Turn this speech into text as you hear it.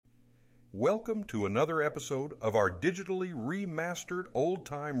Welcome to another episode of our digitally remastered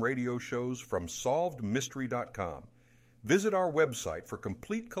old-time radio shows from SolvedMystery.com. Visit our website for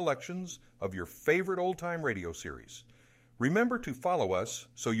complete collections of your favorite old-time radio series. Remember to follow us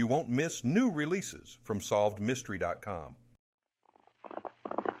so you won't miss new releases from SolvedMystery.com.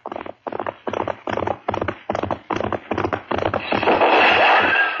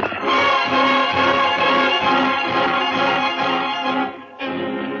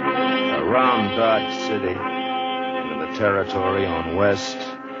 Around Dodge City, into the territory on West,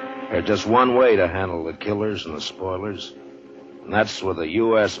 there's just one way to handle the killers and the spoilers, and that's with a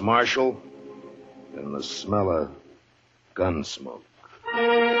U.S. Marshal and the smell of Gunsmoke.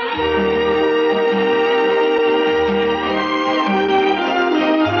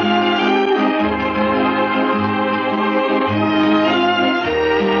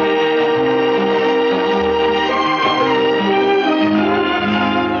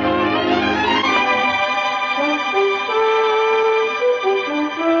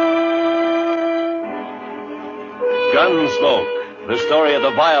 Gunsmoke, the story of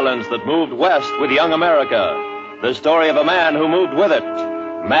the violence that moved west with young America. The story of a man who moved with it.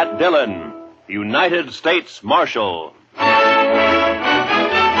 Matt Dillon, United States Marshal.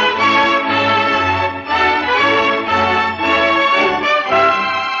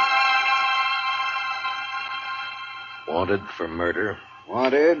 Wanted for murder.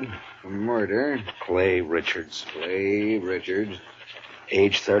 Wanted for murder. Clay Richards. Clay Richards.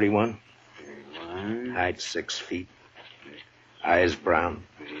 Age 31. 31. Height 6 feet. Eyes brown.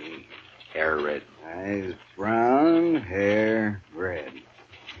 Hair red. Eyes brown, hair red.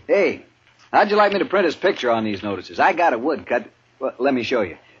 Hey, how'd you like me to print his picture on these notices? I got a woodcut. Well, let me show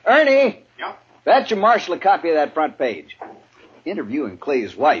you. Ernie! Yeah? Fetch your Marshal a copy of that front page. Interviewing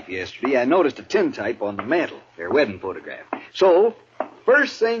Clay's wife yesterday, I noticed a tintype on the mantel, their wedding photograph. So,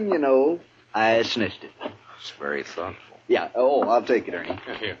 first thing you know, I snitched it. It's very thoughtful. Yeah, I'll take it, Ernie.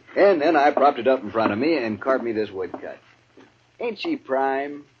 Here. And then I propped it up in front of me and carved me this woodcut. Ain't she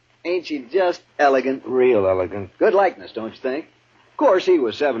prime? Ain't she just elegant? Real elegant. Good likeness, don't you think? Of course, he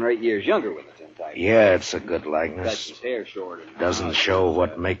was 7 or 8 years younger with the tintype. Yeah, it's a good Cuts likeness. his hair shorter. Doesn't show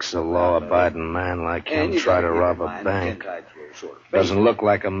what makes a law-abiding man like him And you try gotta to keep rob in a mind, the bank. tintype's a little shorter. Doesn't look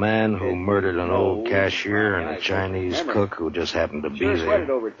like a man who murdered an old No, cashier and a right. Chinese Remember, cook who just happened to be Sure sweated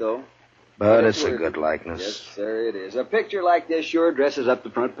there. over it, though. But Yes, it's a sir. good Yes, likeness. sir, it is. A picture like this sure dresses up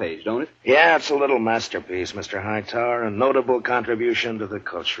the front page, don't it? Yeah, it's a little masterpiece, Mr. Hightower, a notable contribution to the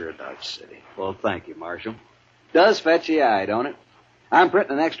culture of Dodge City. Well, thank you, Marshal. Does fetch the eye, don't it? I'm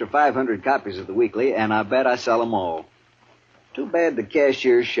printing an extra 500 copies of the weekly, and I bet I sell 'em all. Too bad the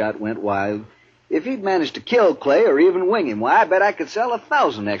cashier's shot went wild. If he'd managed to kill Clay or even wing him, why, I bet I could sell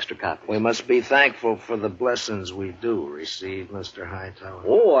 1,000 extra copies. We must be thankful for the blessings we do receive, Mr. Hightower.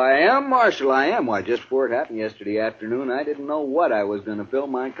 Oh, I am, Marshal, I am. Why, just before it happened yesterday afternoon, I didn't know what I was going to fill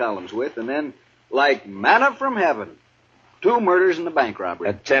my columns with, and then, like manna from heaven, 2 murders and a bank robbery.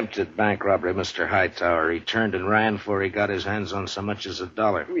 Attempted bank robbery, Mr. Hightower. He turned and ran before he got his hands on so much as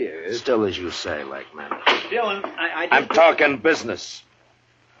 $1. Yes. Still, as you say, like man. Dillon, I'm talking business.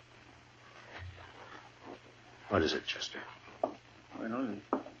 What is it, Chester? Well,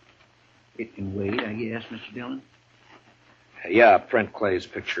 it can wait, I guess, Mr. Dillon. Yeah, print Clay's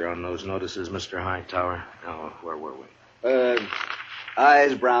picture on those notices, Mr. Hightower. Oh, where were we?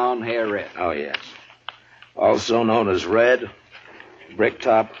 Eyes brown, hair red. Oh, yes. Also known as Red,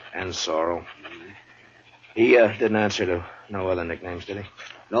 Bricktop, and Sorrel. He didn't answer to no other nicknames, did he?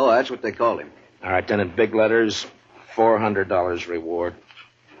 No, that's what they called him. All right, then in big letters, $400 reward.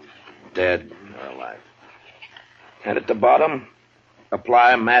 Dead or alive. And at the bottom,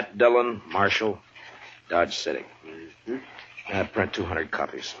 apply Matt Dillon, Marshal, Dodge City. Print 200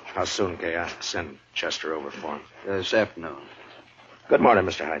 copies. How soon can I send Chester over for him? This afternoon. Good morning,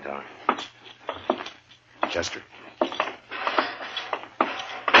 Mr. Hightower. Chester?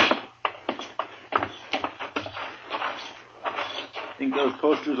 Think those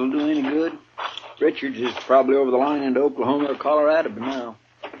posters will do any good? Richards is probably over the line into Oklahoma or Colorado by now.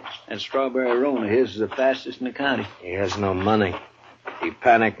 That strawberry roan of his is the fastest in the county. He has no money. He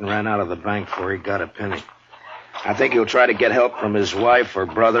panicked and ran out of the bank before he got a penny. I think he'll try to get help from his wife or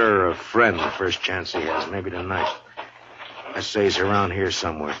brother or a friend the first chance he has, maybe tonight. I say he's around here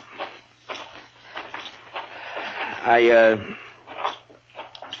somewhere. I'm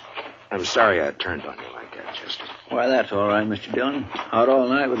sorry I turned on you like that, Chester. Why, that's all right, Mr. Dillon. Out all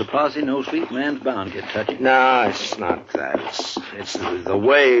night with a posse, no sleep, man's bound to get touchy. No, it's not that. It's the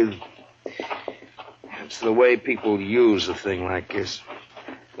way... It's the way people use a thing like this.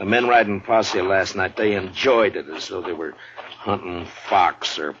 The men riding posse last night, they enjoyed it as though they were hunting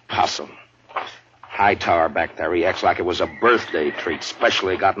fox or possum. Hightower back there, he acts like it was a birthday treat,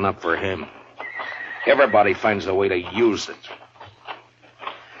 specially gotten up for him. Everybody finds a way to use it.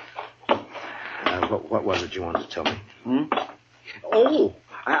 What was it you wanted to tell me? Oh,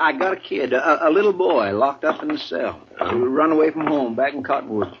 I got a kid, a little boy, locked up in the cell. He run away from home back in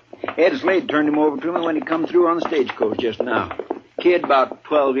Cottonwood. Ed Slade turned him over to me when he come through on the stagecoach just now. Kid about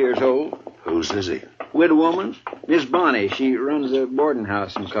 12 years old. Whose is he? Widow woman, Miss Bonnie. She runs a boarding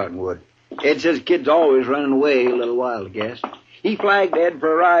house in Cottonwood. Ed says kid's always running away a little while, I guess. He flagged Ed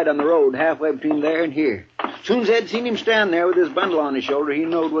for a ride on the road halfway between there and here. Soon as Ed seen him stand there with his bundle on his shoulder, he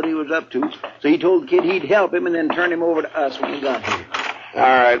knowed what he was up to. So he told the kid he'd help him and then turn him over to us when he got here. All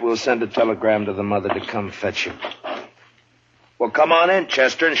right, we'll send a telegram to the mother to come fetch you. Well, come on in,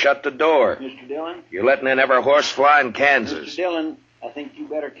 Chester, and shut the door. Mr. Dillon? You're letting in every horsefly in Kansas. Mr. Dillon, I think you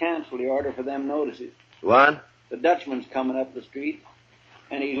better cancel the order for them notices. What? The Dutchman's coming up the street,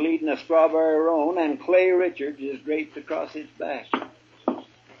 and he's leading a strawberry roan, and Clay Richards is draped across his back.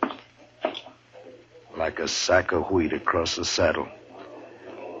 Like a sack of wheat across the saddle.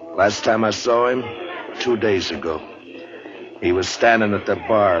 Last time I saw him, 2 days ago, he was standing at the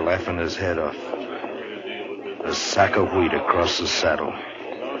bar laughing his head off. A sack of wheat across the saddle.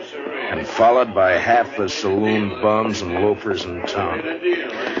 And followed by half the saloon bums and loafers in town.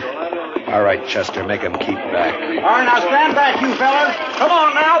 All right, Chester, make him keep back. All right, now stand back, you fellas. Come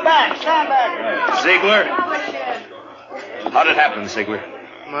on now, back. Stand back. Ziegler? How'd it happen, Ziegler?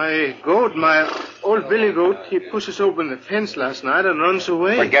 My goat, my old billy goat, he pushes open the fence last night and runs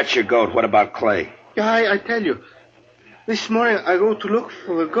away. Forget your goat. What about Clay? Yeah, I tell you. This morning I go to look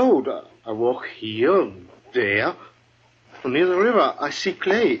for the goat. I walk here, there. Near the river, I see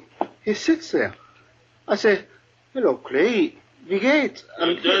Clay. He sits there. I say, hello, Clay. Wie geht's?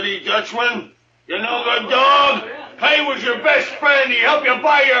 You dirty Dutchman. You no good dog. Clay was your best friend. He helped you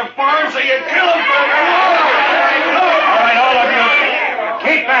buy your farm, so you killed him for your All right, all of you.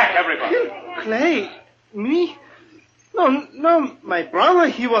 Keep back, everybody. Clay? Me? No, my brother,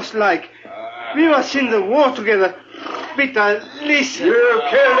 he was like... We was in the war together. Peter, listen. You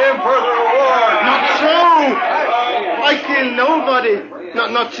killed him for the reward. Not so! I killed nobody.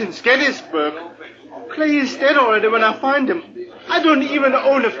 Not since Gettysburg. Clay is dead already when I find him. I don't even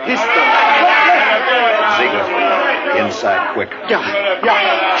own a pistol. Ziegler, inside, quick.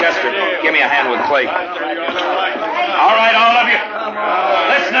 Yeah. Chester, give me a hand with Clay. All right, all of you.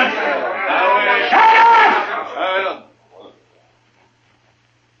 Listen up. Shut up!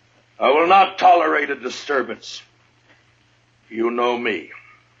 I will not tolerate a disturbance. You know me.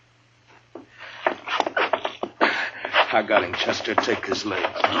 I got him, Chester. Take his leg.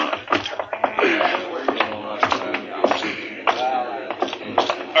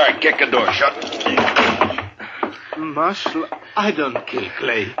 All right, kick the door shut. Marshal, I don't kill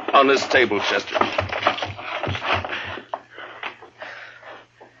Clay. On this table, Chester.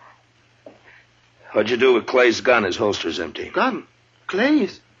 What'd you do with Clay's gun? His holster's empty. Gun?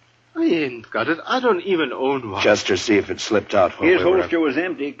 Clay's? I ain't got it. I don't even own one. Chester, see if it slipped out. His holster was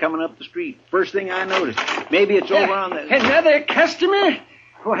empty coming up the street. First thing I noticed. Maybe it's over on the... Another customer?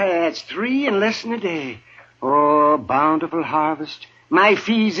 Why, that's 3 in less than a day. Oh, bountiful harvest. My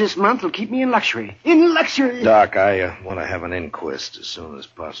fees this month will keep me in luxury. In luxury. Doc, I want to have an inquest as soon as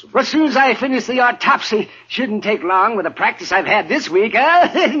possible. Well, as soon as I finish the autopsy, shouldn't take long with the practice I've had this week,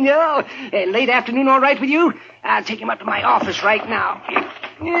 huh? No. Late afternoon all right with you? I'll take him up to my office right now.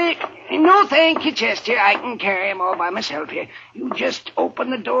 No, thank you, Chester. I can carry him all by myself here. You just open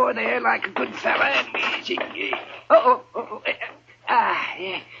the door there like a good fella.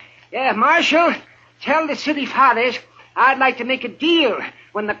 Yeah, Marshal, tell the city fathers I'd like to make a deal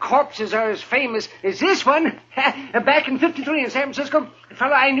when the corpses are as famous as this one. Back in 53 in San Francisco, a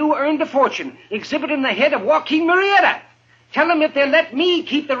fellow I knew earned a fortune exhibiting the head of Joaquin Murrieta. Tell them if they'll let me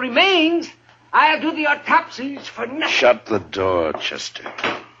keep the remains, I'll do the autopsies for nothing. Shut the door, Chester.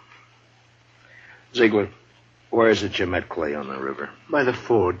 Ziegler, where is it you met Clay on the river? By the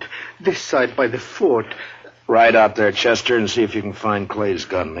ford. This side by the ford. Ride out there, Chester, and see if you can find Clay's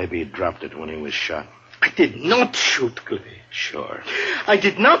gun. Maybe he dropped it when he was shot. I did not shoot Clay. Sure. I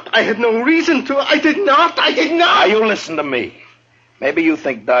did not. I had no reason to. I did not. Now, you listen to me. Maybe you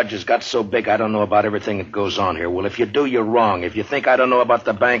think Dodge has got so big I don't know about everything that goes on here. Well, if you do, you're wrong. If you think I don't know about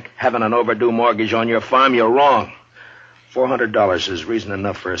the bank having an overdue mortgage on your farm, you're wrong. $400 is reason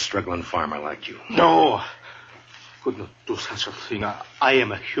enough for a struggling farmer like you. No. Could not do such a thing. I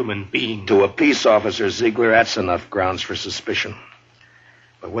am a human being. To a peace officer, Ziegler, that's enough grounds for suspicion.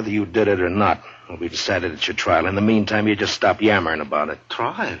 But whether you did it or not will be decided at your trial. In the meantime, you just stop yammering about it.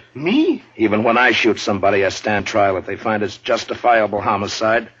 Trial? Me? Even when I shoot somebody, I stand trial. If they find it's justifiable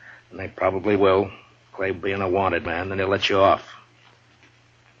homicide, and they probably will, Clay being a wanted man, then they'll let you off.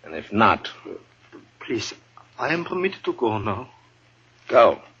 And if not... Please, I am permitted to go now.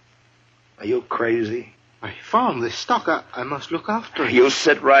 Go. Are you crazy? My farm, the stock, I must look after it. You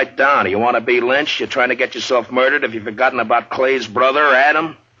sit right down. You want to be lynched? You're trying to get yourself murdered? Have you forgotten about Clay's brother,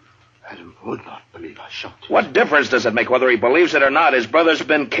 Adam? Adam would not believe I shot him. What difference does it make whether he believes it or not? His brother's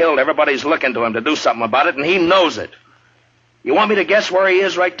been killed. Everybody's looking to him to do something about it, and he knows it. You want me to guess where he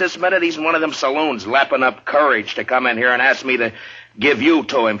is right this minute? He's in one of them saloons, lapping up courage to come in here and ask me to give you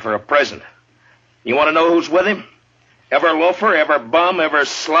to him for a present. You want to know who's with him? Every loafer, every bum, every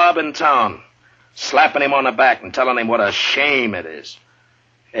slob in town. Slapping him on the back and telling him what a shame it is.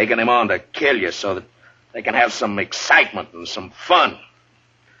 Taking him on to kill you so that they can have some excitement and some fun.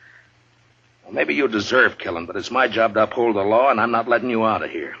 Well, maybe you deserve killing, but it's my job to uphold the law, and I'm not letting you out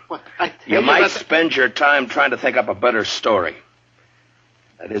of here. What? You might spend your time trying to think up a better story.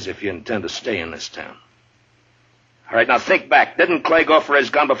 That is, if you intend to stay in this town. All right, now think back. Didn't Clay go for his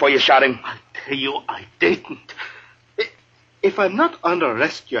gun before you shot him? I tell you, I didn't. If I'm not under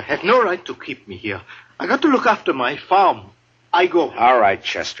arrest, you have no right to keep me here. I got to look after my farm. I go. All right,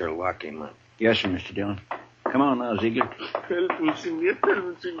 Chester, lock him up. Yes, sir, Mr. Dillon. Come on now, Ziegler. Help me, senor. Help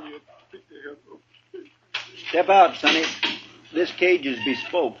me, senor. Step out, Sonny. This cage is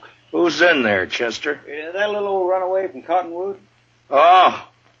bespoke. Who's in there, Chester? That little old runaway from Cottonwood? Oh.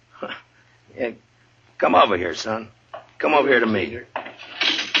 Yeah, come over here, son. Come over here to me.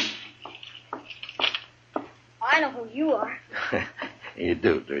 I know who you are. You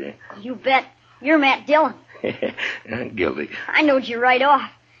do you? You bet. You're Matt Dillon. I'm guilty. I knowed you right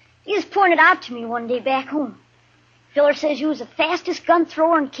off. You just pointed out to me one day back home. Filler says you was the fastest gun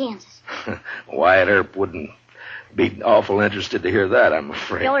thrower in Kansas. Wyatt Earp wouldn't be awful interested to hear that, I'm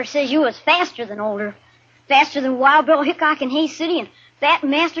afraid. Filler says you was faster than Older. Faster than Wild Bill Hickok in Hays City and Fat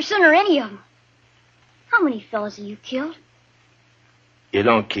Masterson or any of them. How many fellas have you killed? You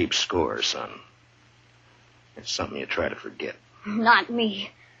don't keep score, son. It's something you try to forget. Not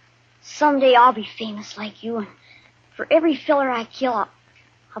me. Someday I'll be famous like you, and for every filler I kill,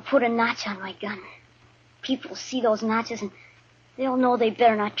 I'll put a notch on my gun. People will see those notches, and they'll know they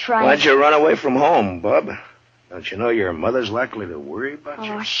better not try. Why'd you run away from home, Bub? Don't you know your mother's likely to worry about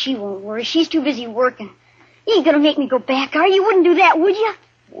you? Oh, she won't worry. She's too busy working. You ain't gonna make me go back, are you? You wouldn't do that, would you?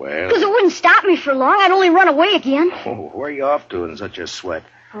 Well... Because it wouldn't stop me for long. I'd only run away again. Oh, where are you off to in such a sweat?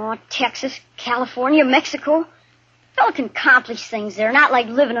 Oh, Texas, California, Mexico. Fella can accomplish things there, not like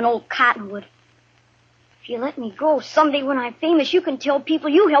living in old Cottonwood. If you let me go, someday when I'm famous, you can tell people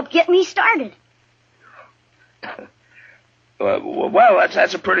you helped get me started. Well,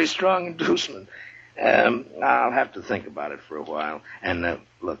 that's a pretty strong inducement. I'll have to think about it for a while. And,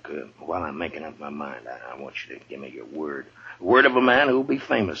 look, while I'm making up my mind, I want you to give me your word. Word of a man who'll be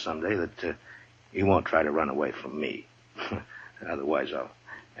famous someday that he won't try to run away from me. Otherwise, I'll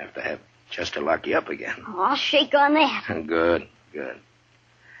have to have Chester lock you up again. Oh, I'll shake on that. Good.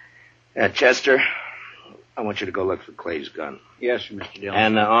 Chester, I want you to go look for Clay's gun. Yes, sir, Mr. Dillon.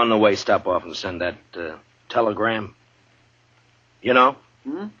 And on the way, stop off and send that telegram. You know?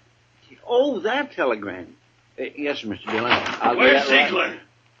 Hmm? Oh, that telegram. Yes, sir, Mr. Dillon. I'll Where's get that Ziegler? right.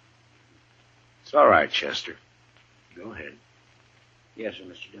 It's all right, Chester. Go ahead. Yes, sir,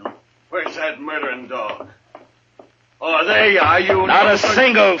 Mr. Dillon. Where's that murdering dog? Oh, there you are. You Not know a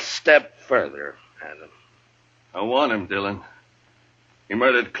single step further, Adam. I want him, Dillon. He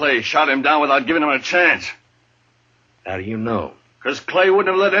murdered Clay, shot him down without giving him a chance. How do you know? Because Clay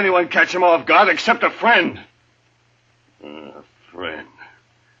wouldn't have let anyone catch him off guard except a friend. A friend.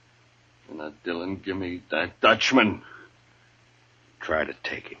 And now, Dillon, give me that Dutchman. Try to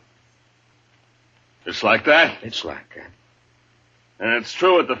take him. Just like that? It's like that. And it's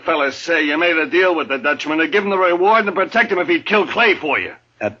true what the fellas say. You made a deal with the Dutchman to give him the reward and protect him if he'd kill Clay for you.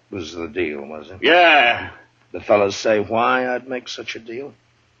 That was the deal, was it? Yeah. The fellas say why I'd make such a deal?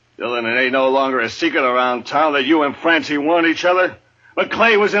 Dillon, it ain't no longer a secret around town that you and Francie want each other. But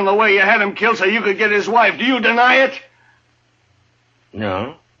Clay was in the way. You had him killed so you could get his wife. Do you deny it?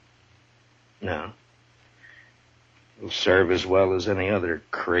 No. It'll serve as well as any other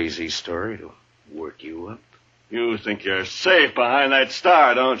crazy story to work you up. You think you're safe behind that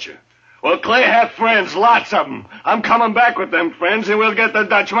star, don't you? Well, Clay had friends, lots of them. I'm coming back with them friends, and we'll get the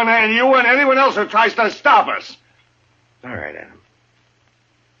Dutchman and you and anyone else who tries to stop us. All right, Adam.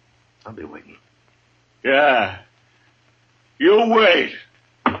 I'll be waiting. Yeah. You wait.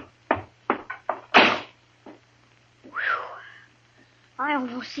 I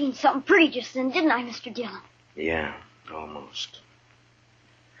almost seen something pretty just then, didn't I, Mr. Dillon? Yeah, almost.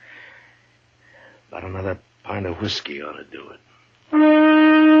 About another pint of whiskey ought to do it.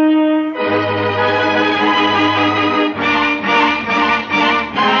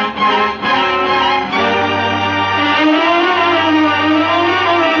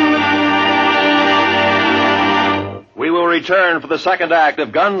 We will return for the second act of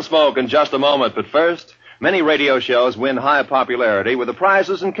Gunsmoke in just a moment, but first, many radio shows win high popularity with the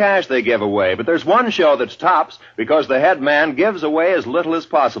prizes and cash they give away, but there's one show that's tops because the head man gives away as little as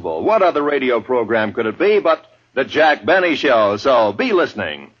possible. What other radio program could it be but the Jack Benny Show? So be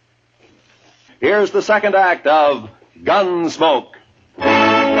listening. Here's the second act of Gunsmoke.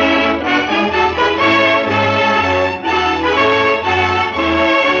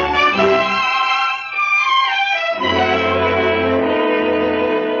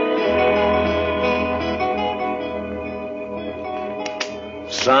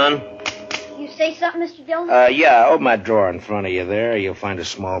 Son? You say something, Mr. Dillon? Yeah, open my drawer in front of you there. You'll find a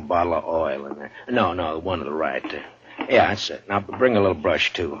small bottle of oil in there. No, one to the right there. Yeah, that's it. Now, bring a little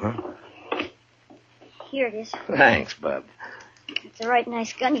brush, too, huh? Here it is. Thanks, bub. It's a right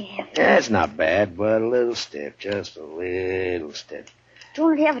nice gun you have. Yeah, it's not bad, but a little stiff. Just a little stiff.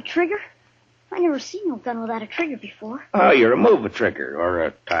 Don't it have a trigger? I never seen no gun without a trigger before. Oh, you remove a trigger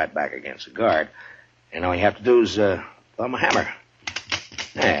or tie it back against a guard. And all you have to do is thumb a hammer.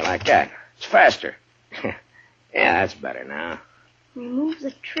 Yeah, like that. It's faster. Yeah, that's better now. Remove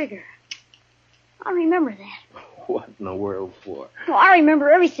the trigger. I remember that. What in the world for? Well, I remember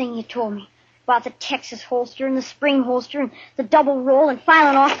everything you told me. About the Texas holster and the spring holster and the double roll and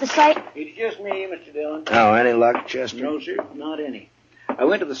filing off the sight. It's just me, Mr. Dillon. Oh, any luck, Chester? No, sir, not any. I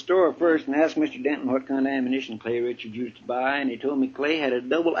went to the store first and asked Mr. Denton what kind of ammunition Clay Richards used to buy, and he told me Clay had a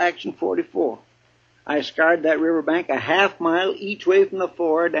double-action .44. I scoured that riverbank a half mile each way from the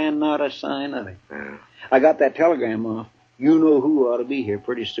ford, and not a sign of it. I got that telegram off. You know who ought to be here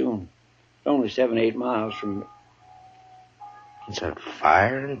pretty soon. It's only 7-8 miles from... Is that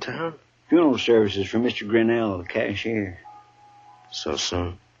fire in town? Funeral services for Mr. Grinnell, the cashier. So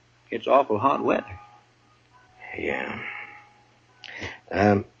soon? It's awful hot weather. Yeah.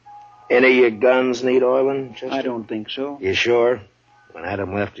 Any of your guns need oiling, Chester? I don't think so. You sure? When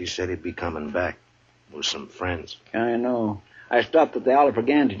Adam left, he said he'd be coming back with some friends. I know. I stopped at the Oliver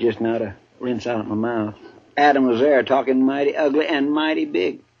Gantry just now to rinse out my mouth. Adam was there talking mighty ugly and mighty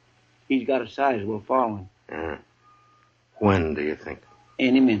big. He's got a sizable following. When do you think?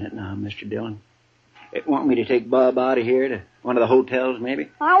 Any minute now, Mr. Dillon. They want me to take Bob out of here to one of the hotels, maybe?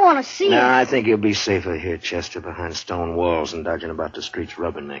 I want to see it. I think you'll be safer here, Chester, behind stone walls and dodging about the streets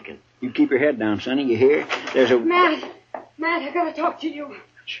rubbernecking. You keep your head down, Sonny. You hear? There's a... Matt, I gotta talk to you.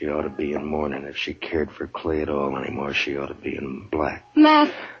 She ought to be in mourning. If she cared for Clay at all anymore, she ought to be in black.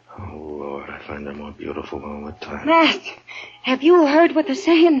 Matt. Oh, Lord, I find her more beautiful all the time. Matt, have you heard what they're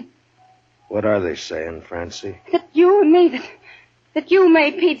saying? What are they saying, Francie? That you and me, that you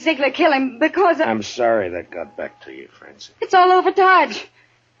made Pete Ziegler kill him because of... I'm sorry that got back to you, Francie. It's all over Dodge.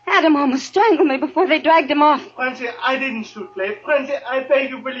 Adam almost strangled me before they dragged him off. Francie, I didn't shoot Clay. Francie, I beg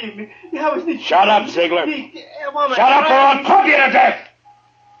you believe me. I was not... Shut up, Ziegler. Shut up or I'll pump you to death!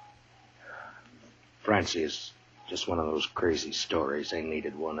 Francie, is just one of those crazy stories. They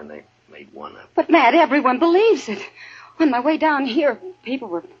needed one and they made one up. But, Matt, everyone believes it. On my way down here, people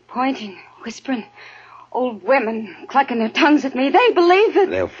were pointing, whispering. Old women clucking their tongues at me. They believe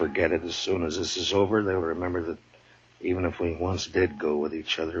it. They'll forget it as soon as this is over. They'll remember that even if we once did go with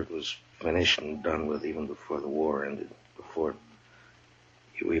each other, it was finished and done with even before the war ended, before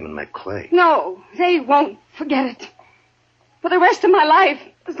you even met Clay. No, they won't forget it. For the rest of my life,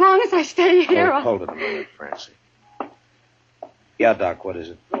 as long as I stay here... Hold it a minute, Francie. Yeah, Doc, what is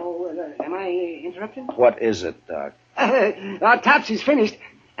it? Oh, am I interrupting? What is it, Doc? Our Topsy's finished.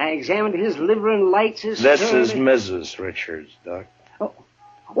 I examined his liver and lights his... This is Mrs. Richards, Doc.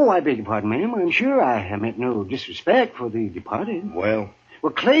 Oh, I beg your pardon, ma'am. I'm sure I meant no disrespect for the departed. Well,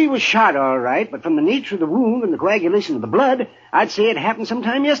 Clay was shot all right, but from the nature of the wound and the coagulation of the blood, I'd say it happened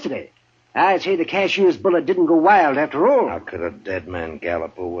sometime yesterday. I'd say the cashier's bullet didn't go wild after all. how could a dead man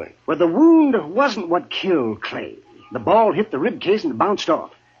gallop away? Well, the wound wasn't what killed Clay. The ball hit the rib case and bounced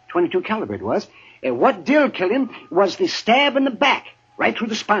off. .22 caliber it was. What did kill him was the stab in the back, right through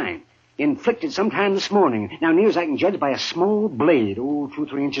the spine, inflicted sometime this morning. Now, near as I can judge, by a small blade, 2 or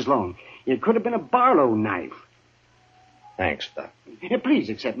 3 inches long. It could have been a Barlow knife. Thanks, Doc. Please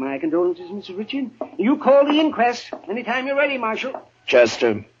accept my condolences, Mr. Richard. You call the inquest anytime you're ready, Marshal.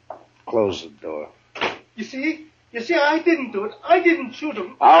 Chester, close the door. You see, I didn't do it. I didn't shoot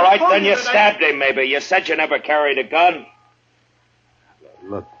him. All right, then you stabbed him, maybe. You said you never carried a gun.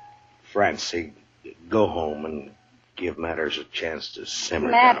 Look, Francie, go home and give matters a chance to simmer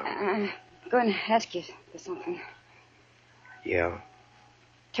Matt, down. I'm going to ask you for something. Yeah?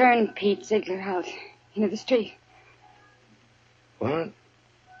 Turn Pete Ziegler out into the street. What?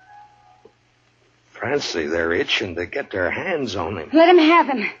 Francie, they're itching to get their hands on him. Let him have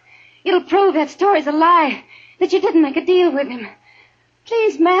him. It'll prove that story's a lie, that you didn't make a deal with him.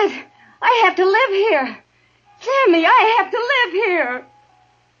 Please, Matt, I have to live here. Sammy, I have to live here.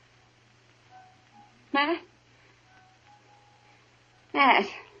 Matt? Matt.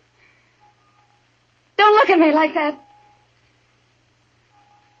 Don't look at me like that.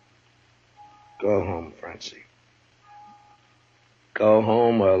 Go home, Francie. Go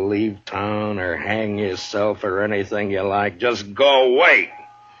home or leave town or hang yourself or anything you like. Just go away.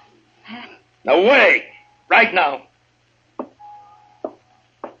 Matt. Away! Right now.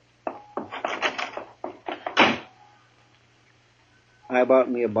 I bought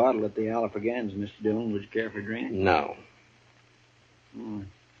me a bottle at the Alafragans, Mr. Dillon. Would you care for a drink? No.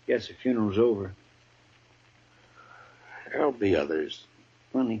 Guess the funeral's over. There'll be others.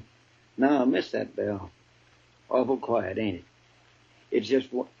 Funny. No, I missed that bell. Awful quiet, ain't it? It's just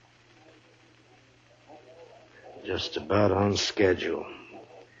Just about on schedule.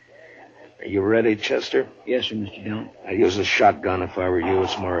 Are you ready, Chester? Yes, sir, Mr. Dillon. I'd use a shotgun if I were you.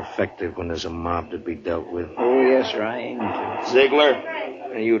 It's more effective when there's a mob to be dealt with. Oh, yes, sir, I aim to. Ziegler,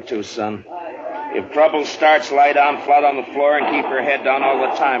 and you too, son. If trouble starts, lie down flat on the floor and keep your head down all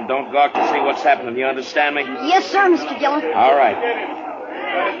the time. Don't gawk to see what's happening. You understand me? Yes, sir, Mr. Dillon. All right.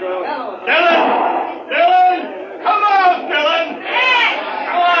 Dylan! Come on, Dylan!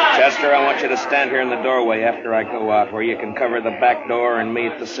 Come on! Chester, I want you to stand here in the doorway after I go out, where you can cover the back door and me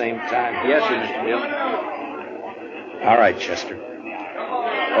at the same time. Yes, sir, Mr. Dillon. All right, Chester.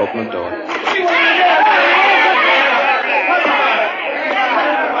 Open the door. Come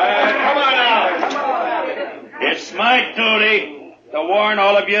on now. It's my duty to warn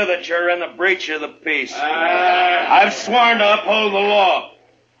all of you that you're in the breach of the peace. I've sworn to uphold the law.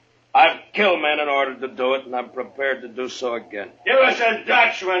 I've killed men in order to do it, and I'm prepared to do so again. Give us a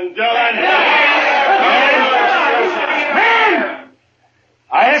Dutchman, Dylan. Men!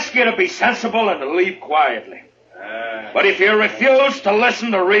 I ask you to be sensible and to leave quietly. But if you refuse to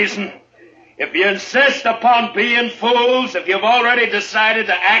listen to reason, if you insist upon being fools, if you've already decided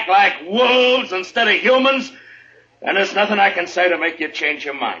to act like wolves instead of humans, then there's nothing I can say to make you change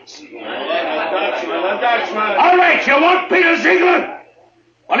your minds. A Dutchman. All right, you want Peter Ziegler?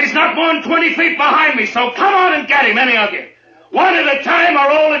 Well, he's not more than 20 feet behind me, so come on and get him, any of you. One at a time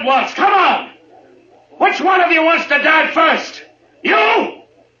or all at once. Come on. Which one of you wants to die first? You?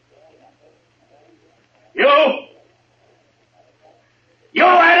 You,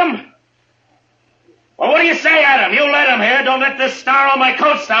 Adam? Well, what do you say, Adam? You let him here. Don't let this star on my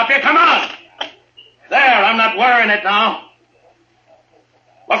coat stop you. Come on. There, I'm not wearing it now.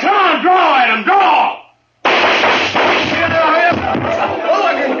 Well, come on, draw, Adam, draw.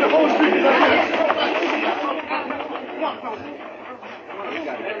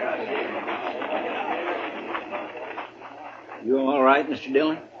 You all right, Mr.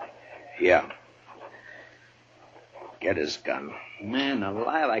 Dillon? Yeah. Get his gun. Man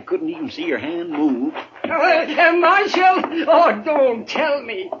alive, I couldn't even see your hand move. Marshal! Oh, don't tell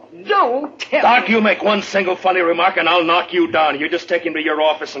me. Don't tell Doc, me. you make one single funny remark and I'll knock you down. You just take him to your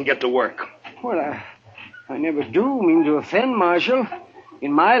office and get to work. Well, I never do mean to offend, Marshal.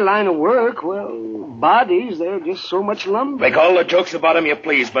 In my line of work, well, bodies, they're just so much lumber. Make all the jokes about him you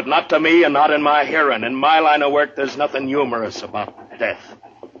please, but not to me and not in my hearing. In my line of work, there's nothing humorous about death.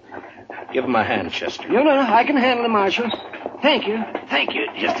 Give him a hand, Chester. No, I can handle it, Marshal. Thank you.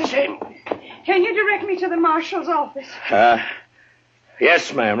 Just the same. Can you direct me to the marshal's office?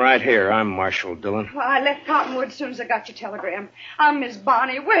 Yes, ma'am, right here. I'm Marshal Dillon. Well, I left Cottonwood as soon as I got your telegram. I'm Miss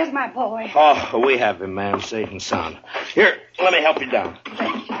Bonnie. Where's my boy? Oh, we have him, ma'am, safe and sound. Here, let me help you down.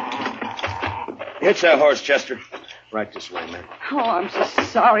 Hitch that horse, Chester. Right this way, ma'am. Oh, I'm so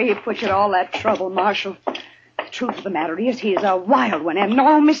sorry he put you to all that trouble, Marshal. The truth of the matter is he is a wild one and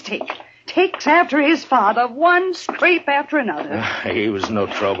no mistake. Takes after his father, one scrape after another. He was no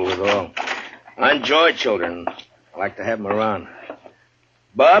trouble at all. I enjoy children. I like to have them around.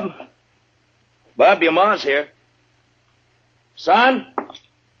 Bob, your ma's here. Son?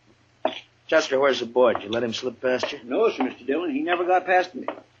 Chester, where's the boy? Did you let him slip past you? No, sir, Mr. Dillon. He never got past me.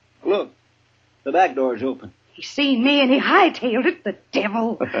 Look, the back door's open. He seen me and he hightailed it, the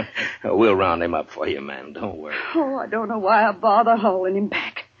devil. We'll round him up for you, ma'am. Don't worry. Oh, I don't know why I bother hauling him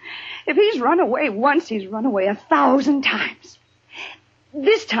back. If he's run away once, he's run away 1,000 times.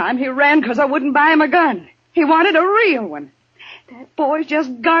 This time he ran because I wouldn't buy him a gun. He wanted a real one. That boy's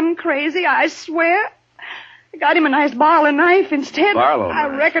just gun crazy, I swear. I got him a nice Barlow knife instead. Barlow I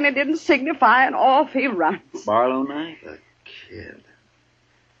knife? reckon it didn't signify, and off he runs. Barlow knife? The kid.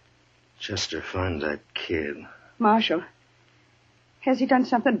 Chester finds that kid. Marshal, has he done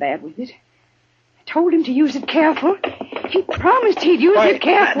something bad with it? I told him to use it careful. He promised he'd use it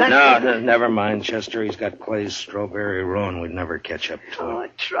careful. No, never mind, Chester. He's got Clay's strawberry roan. We'd never catch up to him. I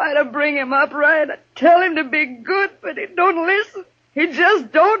try to bring him up right. I tell him to be good, but he don't listen. He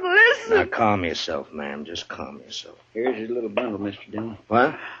just don't listen. Now, calm yourself, ma'am. Just calm yourself. Here's your little bundle, Mr. Dillon.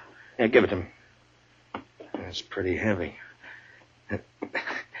 What? Yeah, give it to me. That's pretty heavy.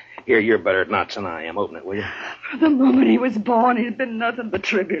 Here, you're better at knots than I am. Open it, will you? From the moment he was born, he's been nothing but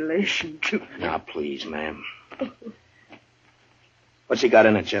tribulation to me. Now, please, ma'am. What's he got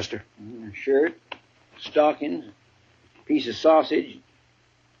in it, Chester? A shirt, stockings, piece of sausage,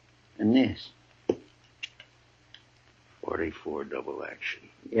 and this. 44 double action.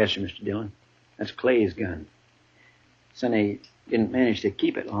 Yes, sir, Mr. Dillon. That's Clay's gun. Sonny didn't manage to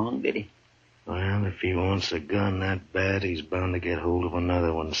keep it long, did he? Well, if he wants a gun that bad, he's bound to get hold of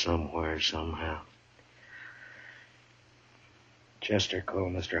another one somewhere, somehow. Chester, call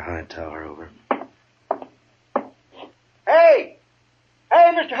Mr. Hightower over. Hey!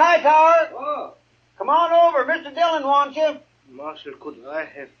 Hey, Mr. Hightower! Oh. Come on over. Mr. Dillon wants you. Marshal, could I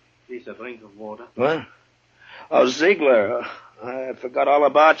have please a drink of water? What? Oh, Ziegler, I forgot all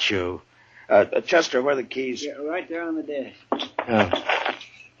about you. Chester, where are the keys? Yeah, right there on the desk.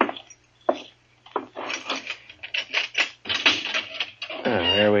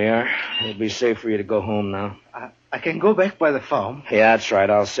 There we are. It'll be safe for you to go home now. I can go back by the farm. Yeah, that's right.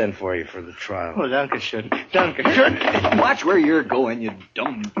 I'll send for you for the trial. Oh, danke schön. Danke schön. Watch where you're going, you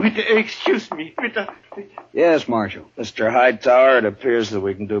dumb... Excuse me. Bitte. Yes, Marshal. Mr. Hightower, it appears that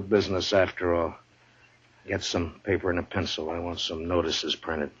we can do business after all. Get some paper and a pencil. I want some notices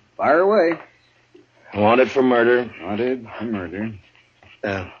printed. Fire away. Wanted for murder. Wanted for murder.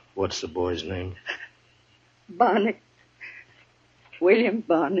 What's the boy's name? Bonnie. William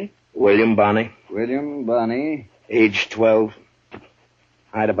Bonnie. William Bonnie. William Bonnie. Age 12.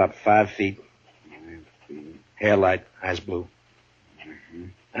 Height about 5 feet. 5 feet. Hair light. Eyes blue. Mm-hmm.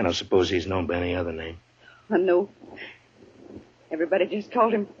 I don't suppose he's known by any other name. I know. Everybody just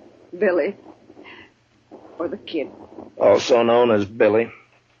called him Billy. Or the kid. Also known as Billy.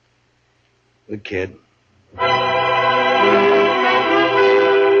 The kid.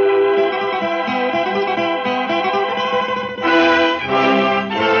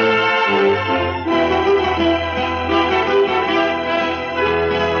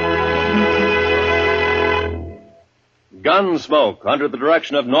 Gunsmoke, under the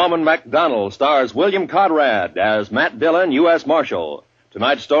direction of Norman MacDonald, stars William Conrad as Matt Dillon, U.S. Marshal.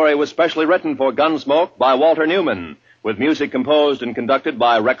 Tonight's story was specially written for Gunsmoke by Walter Newman, with music composed and conducted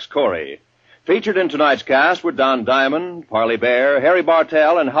by Rex Corey. Featured in tonight's cast were Don Diamond, Parley Bear, Harry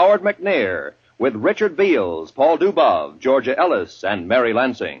Bartell, and Howard McNear, with Richard Beals, Paul Dubov, Georgia Ellis, and Mary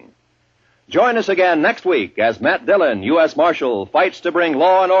Lansing. Join us again next week as Matt Dillon, U.S. Marshal, fights to bring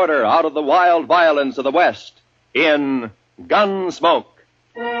law and order out of the wild violence of the West in Gunsmoke.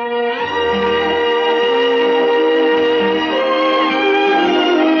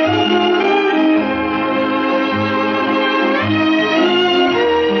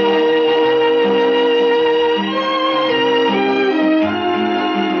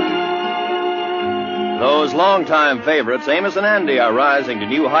 Those longtime favorites, Amos and Andy, are rising to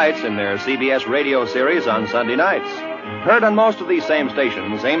new heights in their CBS radio series on Sunday nights. Heard on most of these same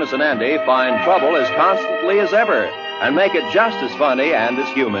stations, Amos and Andy find trouble as constantly as ever and make it just as funny and as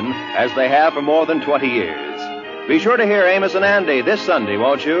human as they have for more than 20 years. Be sure to hear Amos and Andy this Sunday,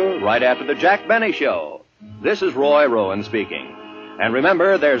 won't you? Right after the Jack Benny Show. This is Roy Rowan speaking. And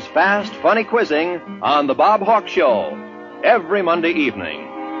remember, there's fast, funny quizzing on The Bob Hawk Show every Monday evening.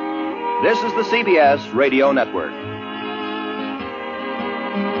 This is the CBS Radio Network.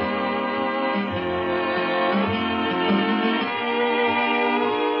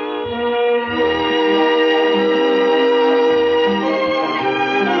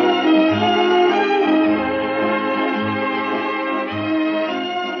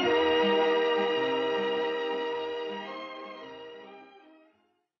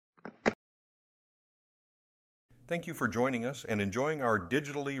 Thank you for joining us and enjoying our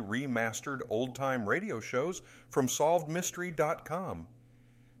digitally remastered old-time radio shows from SolvedMystery.com.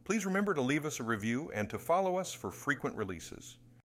 Please remember to leave us a review and to follow us for frequent releases.